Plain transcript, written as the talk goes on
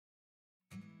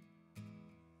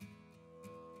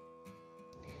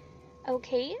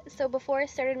Okay, so before I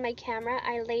started my camera,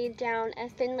 I laid down a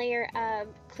thin layer of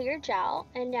clear gel,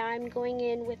 and now I'm going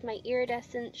in with my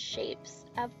iridescent shapes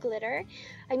of glitter.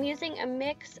 I'm using a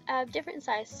mix of different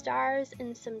sized stars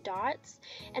and some dots,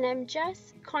 and I'm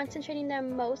just concentrating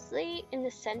them mostly in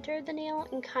the center of the nail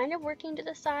and kind of working to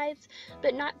the sides,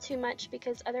 but not too much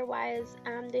because otherwise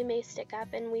they may stick up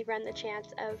and we run the chance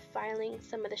of filing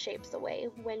some of the shapes away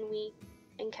when we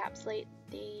encapsulate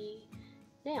the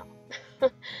nail.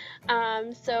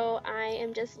 So I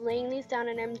am just laying these down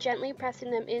and I'm gently pressing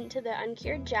them into the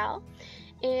uncured gel,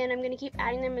 and I'm going to keep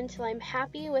adding them until I'm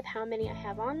happy with how many I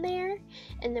have on there,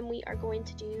 and then we are going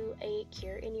to do a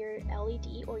cure in your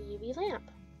LED or UV lamp.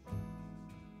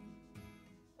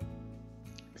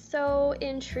 So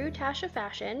in true Tasha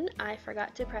fashion, I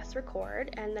forgot to press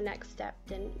record and the next step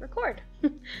didn't record.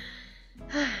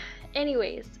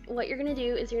 Anyways, what you're going to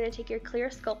do is you're going to take your clear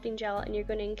sculpting gel and you're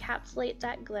going to encapsulate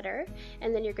that glitter,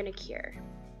 and then you're going to cure.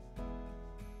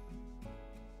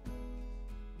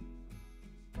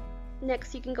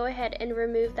 Next, you can go ahead and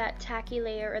remove that tacky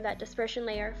layer or that dispersion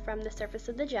layer from the surface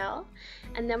of the gel,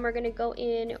 and then we're going to go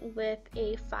in with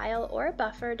a file or a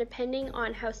buffer depending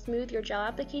on how smooth your gel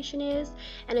application is,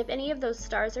 and if any of those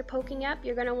stars are poking up,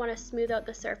 you're going to want to smooth out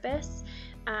the surface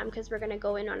because we're going to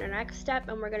go in on our next step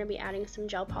and we're going to be adding some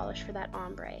gel polish for that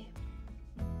ombre.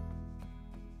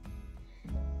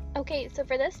 Okay, so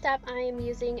for this step I am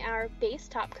using our base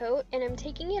top coat and I'm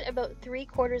taking it about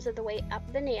 3/4 of the way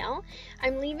up the nail.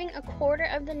 I'm leaving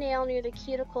 1/4 of the nail near the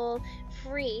cuticle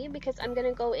free because I'm going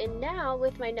to go in now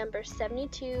with my number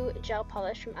 72 gel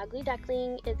polish from Ugly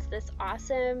Duckling. It's this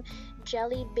awesome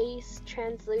jelly base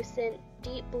translucent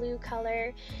deep blue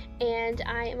color, and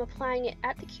I am applying it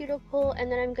at the cuticle,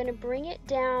 and then I'm going to bring it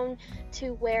down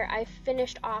to where I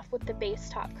finished off with the base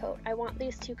top coat. I want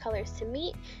these two colors to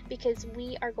meet because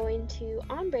we are going to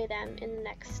ombre them in the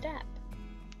next step.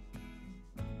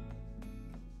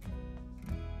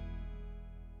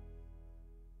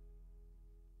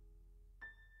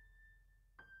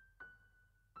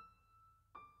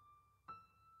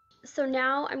 So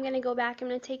now I'm going to go back, I'm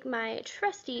going to take my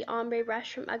trusty ombre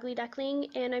brush from Ugly Duckling,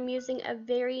 and I'm using a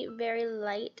very, very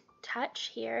light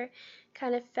touch here,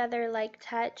 kind of feather-like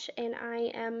touch, and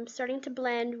I am starting to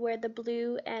blend where the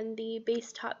blue and the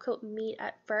base top coat meet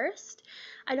at first.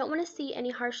 I don't want to see any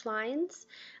harsh lines,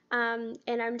 and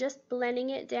I'm just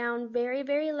blending it down very,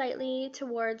 very lightly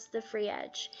towards the free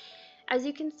edge. As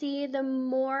you can see, the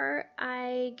more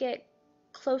I get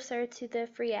closer to the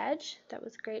free edge, that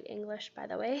was great English by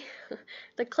the way,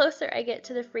 the closer I get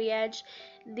to the free edge,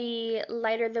 the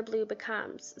lighter the blue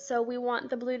becomes. So we want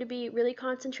the blue to be really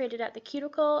concentrated at the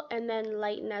cuticle and then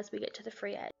lighten as we get to the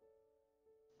free edge.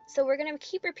 So we're going to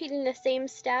keep repeating the same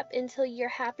step until you're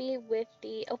happy with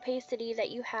the opacity that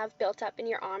you have built up in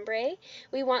your ombre.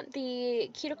 We want the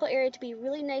cuticle area to be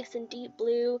really nice and deep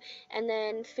blue, and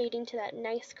then fading to that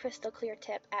nice crystal clear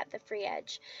tip at the free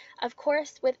edge. Of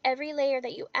course, with every layer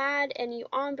that you add and you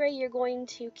ombre, you're going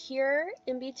to cure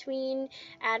in between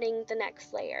adding the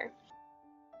next layer.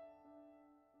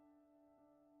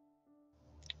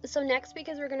 So next,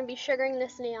 because we're going to be sugaring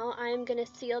this nail, I'm going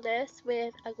to seal this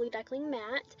with Ugly Duckling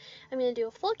Matte. I'm going to do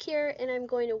a full cure, and I'm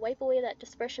going to wipe away that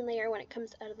dispersion layer when it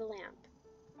comes out of the lamp.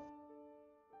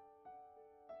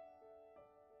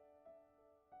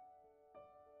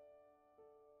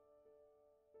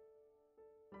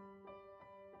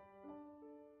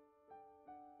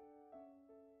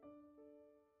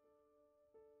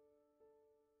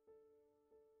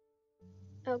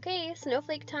 Okay,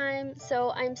 snowflake time.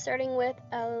 So I'm starting with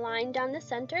a line down the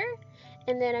center,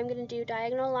 and then I'm going to do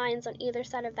diagonal lines on either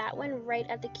side of that one right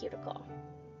at the cuticle.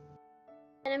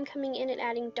 And I'm coming in and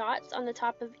adding dots on the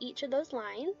top of each of those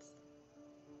lines.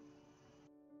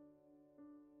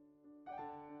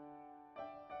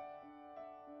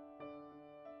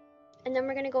 And then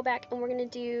we're going to go back and we're going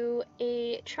to do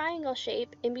a triangle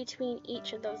shape in between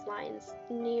each of those lines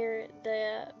near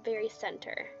the very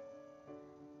center.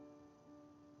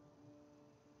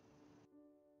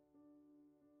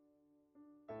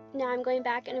 Now I'm going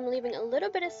back and I'm leaving a little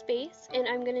bit of space, and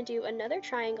I'm going to do another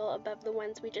triangle above the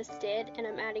ones we just did, and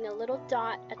I'm adding a little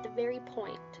dot at the very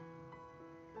point.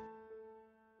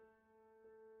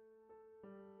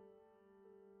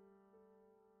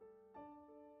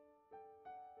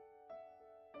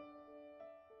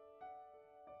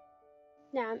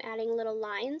 Now I'm adding little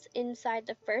lines inside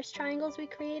the first triangles we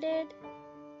created.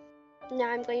 Now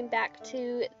I'm going back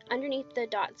to underneath the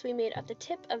dots we made at the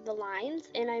tip of the lines,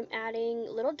 and I'm adding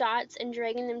little dots and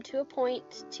dragging them to a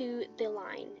point to the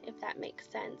line, if that makes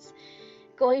sense.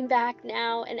 going back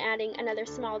now and adding another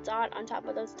small dot on top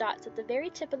of those dots at the very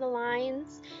tip of the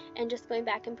lines, and just going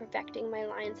back and perfecting my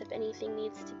lines if anything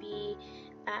needs to be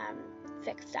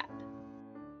fixed up.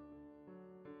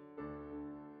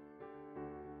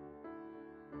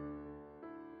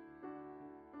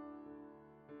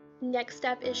 Next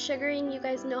step is sugaring. You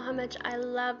guys know how much I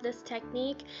love this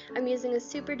technique. I'm using a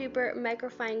super duper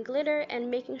microfine glitter and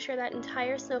making sure that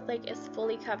entire snowflake is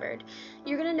fully covered.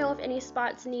 You're going to know if any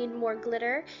spots need more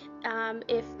glitter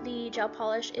if the gel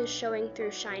polish is showing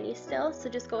through shiny still, so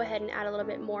just go ahead and add a little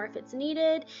bit more if it's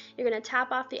needed. You're going to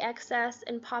tap off the excess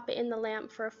and pop it in the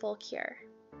lamp for a full cure.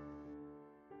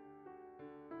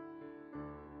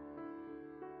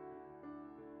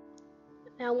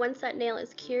 Now once that nail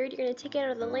is cured, you're going to take it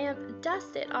out of the lamp,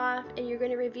 dust it off, and you're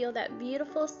going to reveal that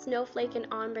beautiful snowflake and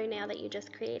ombre nail that you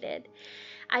just created.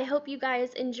 I hope you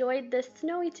guys enjoyed this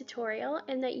snowy tutorial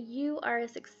and that you are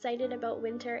as excited about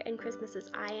winter and Christmas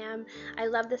as I am. I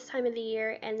love this time of the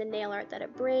year and the nail art that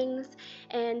it brings.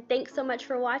 And thanks so much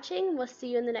for watching. We'll see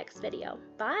you in the next video.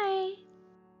 Bye!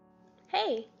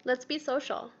 Hey, let's be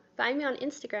social. Find me on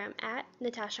Instagram at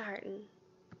Natasha Harton.